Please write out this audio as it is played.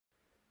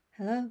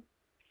Hello?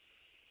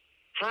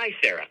 Hi,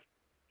 Sarah.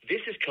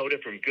 This is Coda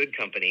from Good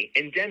Company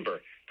in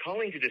Denver,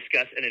 calling to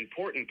discuss an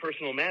important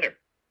personal matter.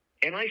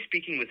 Am I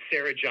speaking with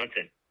Sarah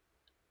Johnson?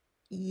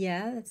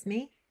 Yeah, that's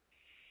me.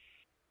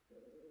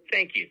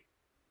 Thank you.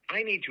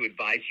 I need to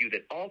advise you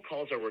that all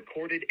calls are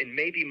recorded and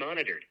may be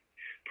monitored.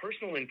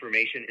 Personal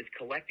information is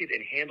collected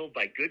and handled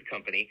by Good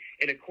Company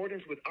in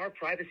accordance with our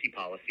privacy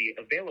policy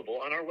available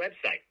on our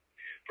website.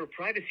 For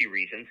privacy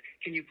reasons,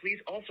 can you please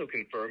also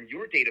confirm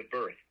your date of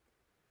birth?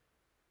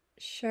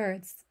 Sure,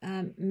 it's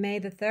May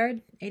the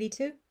 3rd,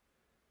 82.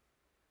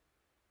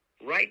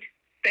 Right.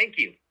 Thank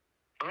you.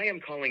 I am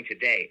calling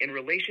today in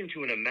relation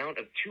to an amount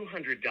of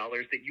 $200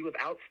 that you have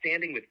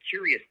outstanding with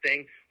Curious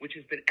Thing, which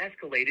has been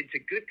escalated to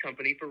Good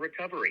Company for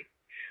recovery.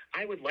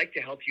 I would like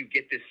to help you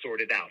get this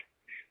sorted out.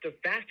 The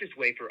fastest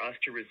way for us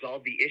to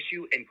resolve the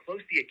issue and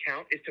close the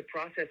account is to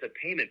process a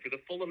payment for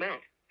the full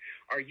amount.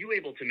 Are you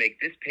able to make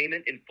this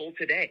payment in full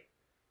today?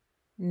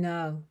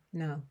 No,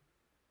 no.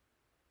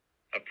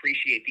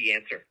 Appreciate the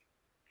answer.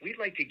 We'd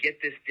like to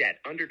get this debt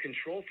under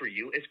control for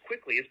you as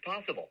quickly as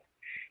possible.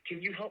 Can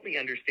you help me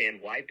understand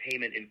why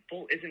payment in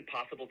full isn't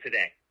possible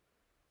today?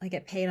 I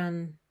get paid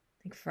on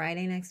like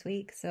Friday next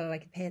week, so I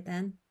could pay it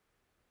then.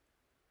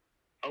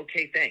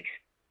 Okay, thanks.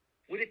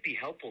 Would it be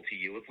helpful to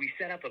you if we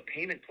set up a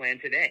payment plan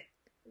today?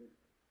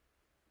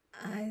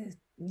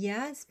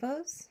 Yeah, I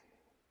suppose.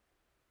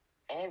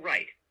 All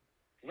right.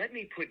 Let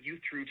me put you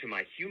through to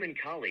my human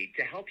colleague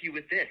to help you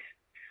with this.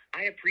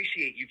 I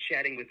appreciate you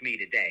chatting with me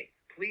today.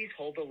 Please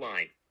hold the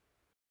line.